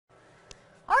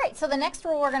right, so the next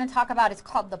rule we're going to talk about is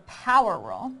called the power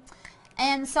rule.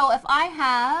 And so if I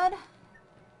had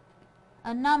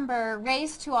a number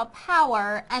raised to a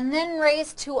power and then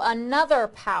raised to another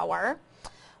power,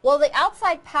 well, the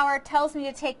outside power tells me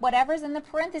to take whatever's in the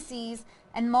parentheses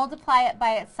and multiply it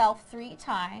by itself 3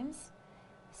 times.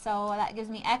 So that gives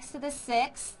me x to the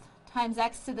 6th times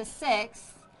x to the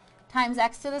 6th times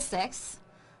x to the 6th.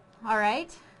 All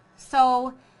right,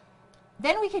 so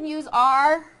then we can use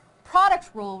our product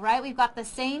rule, right? We've got the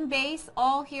same base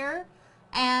all here,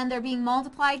 and they're being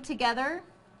multiplied together,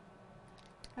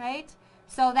 right?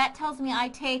 So that tells me I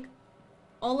take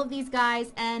all of these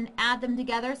guys and add them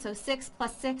together. So 6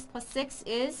 plus 6 plus 6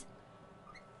 is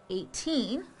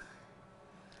 18.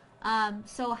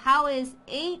 So how is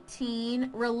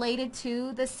 18 related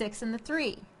to the 6 and the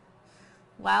 3?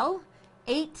 Well,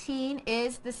 18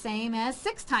 is the same as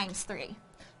 6 times 3.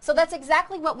 So that's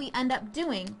exactly what we end up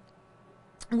doing.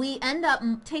 We end up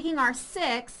taking our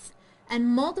 6 and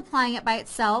multiplying it by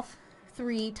itself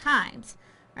 3 times.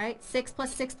 Right? 6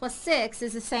 plus 6 plus 6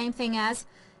 is the same thing as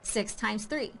 6 times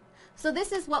 3. So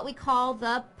this is what we call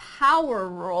the power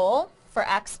rule for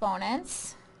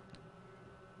exponents.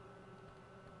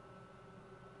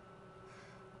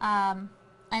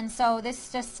 And so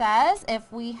this just says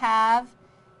if we have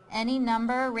any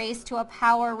number raised to a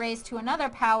power raised to another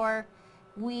power,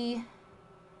 we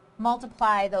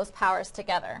multiply those powers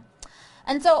together.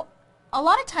 And so a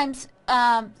lot of times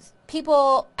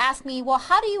people ask me, well,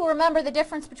 how do you remember the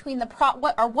difference between the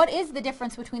what is the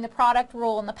difference between the product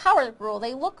rule and the power rule?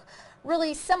 They look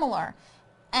really similar.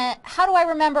 And how do I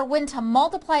remember when to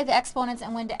multiply the exponents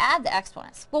and when to add the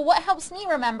exponents? Well, what helps me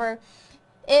remember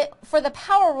it, for the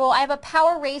power rule, I have a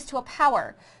power raised to a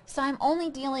power. So I'm only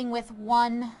dealing with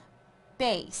one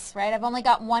base, right? I've only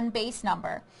got one base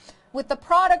number. With the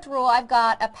product rule, I've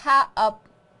got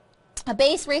a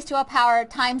base raised to a power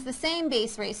times the same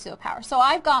base raised to a power. So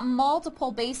I've got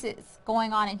multiple bases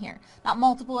going on in here. Not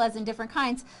multiple as in different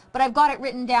kinds, but I've got it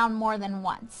written down more than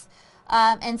once.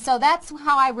 And so that's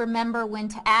how I remember when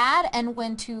to add and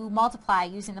when to multiply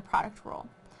using the product rule.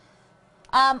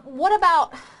 What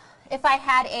about if I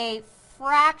had a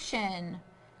fraction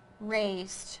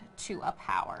raised to a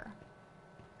power?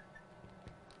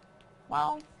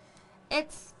 Well,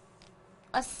 it's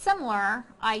a similar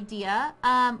idea.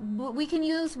 We can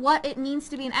use what it means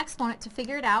to be an exponent to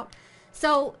figure it out.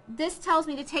 So this tells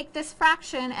me to take this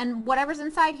fraction and whatever's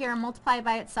inside here and multiply it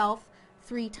by itself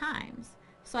 3 times.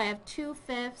 So I have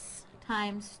 2/5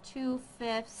 times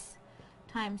 2/5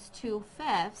 times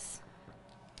 2/5,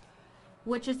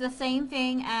 which is the same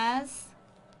thing as,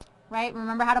 right?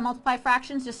 Remember how to multiply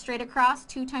fractions just straight across?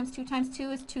 2 times 2 times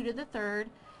 2 is 2 to the 3rd.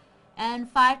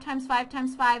 And 5 times 5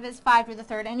 times 5 is 5 to the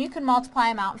 3rd. And you can multiply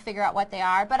them out and figure out what they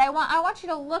are. But I want you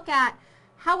to look at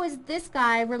how is this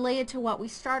guy related to what we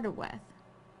started with.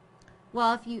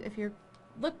 Well, if you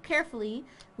look carefully,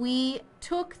 we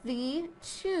took the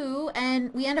 2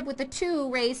 and we end up with the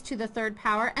 2 raised to the 3rd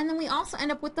power, and then we also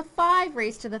end up with the 5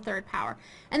 raised to the 3rd power.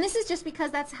 And this is just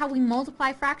because that's how we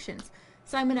multiply fractions.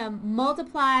 So I'm going to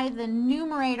multiply the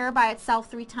numerator by itself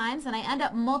 3 times, and I end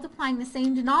up multiplying the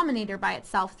same denominator by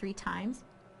itself 3 times.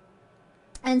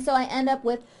 And so I end up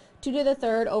with 2 to the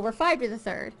 3rd over 5 to the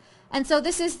 3rd. And so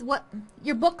this is what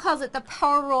your book calls it, the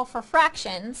power rule for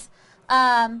fractions.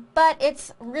 But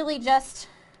it's really just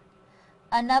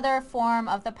another form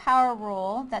of the power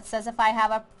rule that says if I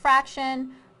have a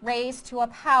fraction raised to a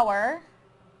power,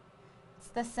 it's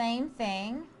the same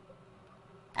thing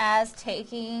as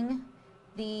taking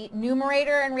the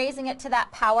numerator and raising it to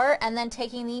that power, and then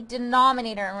taking the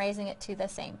denominator and raising it to the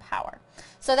same power.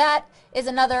 So that is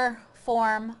another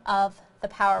form of the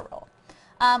power rule.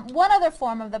 One other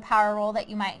form of the power rule that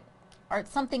you might, or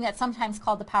something that's sometimes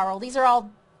called the power rule, these are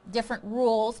all different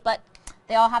rules, but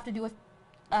they all have to do with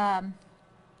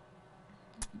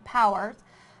powers.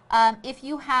 If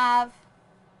you have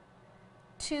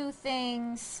 2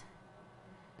 things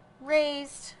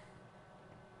raised,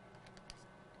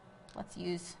 let's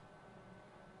use,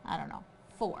 I don't know,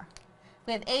 4.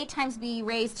 We have A times B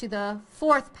raised to the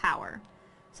 4th power.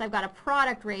 So I've got a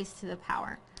product raised to the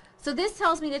power. So this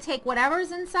tells me to take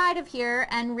whatever's inside of here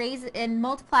and raise it and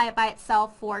multiply it by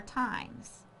itself 4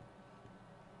 times.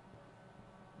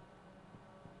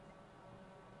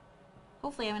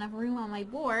 Hopefully I have enough room on my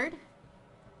board.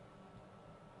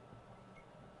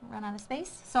 Run out of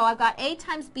space. So I've got A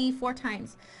times B 4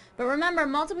 times. But remember,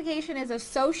 multiplication is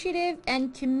associative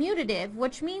and commutative,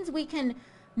 which means we can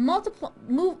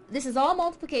move, this is all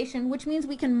multiplication, which means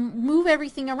we can move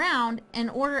everything around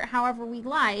and order it however we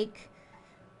like.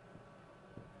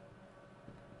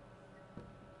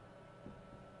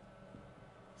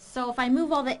 So if I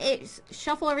move all the A's,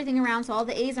 shuffle everything around so all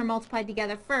the A's are multiplied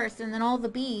together first, and then all the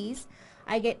B's,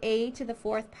 I get A to the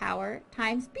 4th power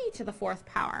times B to the 4th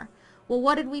power. Well,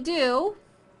 what did we do,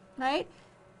 right?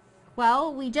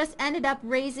 Well, we just ended up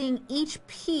raising each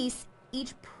piece,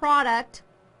 each product,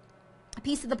 a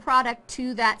piece of the product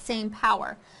to that same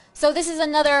power. So this is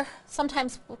another,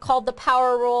 sometimes called the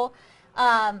power rule.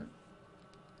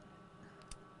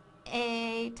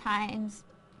 A times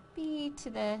B to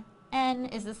the N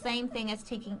is the same thing as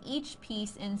taking each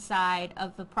piece inside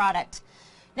of the product.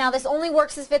 Now this only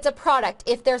works if it's a product.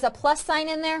 If there's a plus sign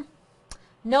in there,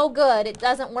 no good. It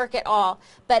doesn't work at all.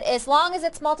 But as long as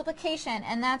it's multiplication,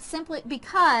 and that's simply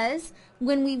because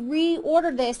when we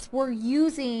reorder this, we're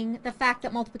using the fact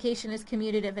that multiplication is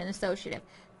commutative and associative.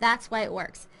 That's why it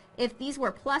works. If these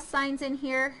were plus signs in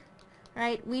here,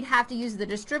 right, we'd have to use the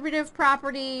distributive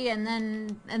property, and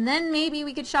then maybe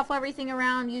we could shuffle everything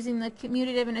around using the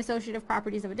commutative and associative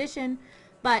properties of addition.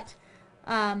 But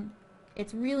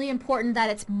it's really important that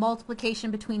it's multiplication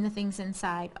between the things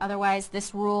inside. Otherwise,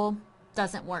 this rule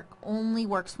doesn't work. Only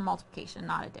works for multiplication,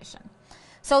 not addition.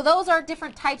 So those are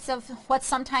different types of what's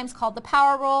sometimes called the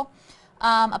power rule.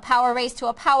 A power raised to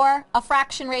a power, a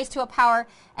fraction raised to a power,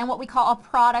 and what we call a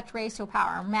product raised to a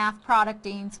power. Math product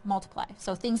means multiply.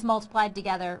 So things multiplied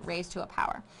together raised to a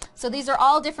power. So these are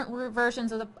all different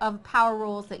versions of power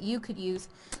rules that you could use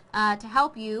to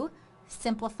help you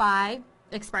simplify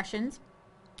expressions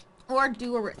or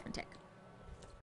do arithmetic.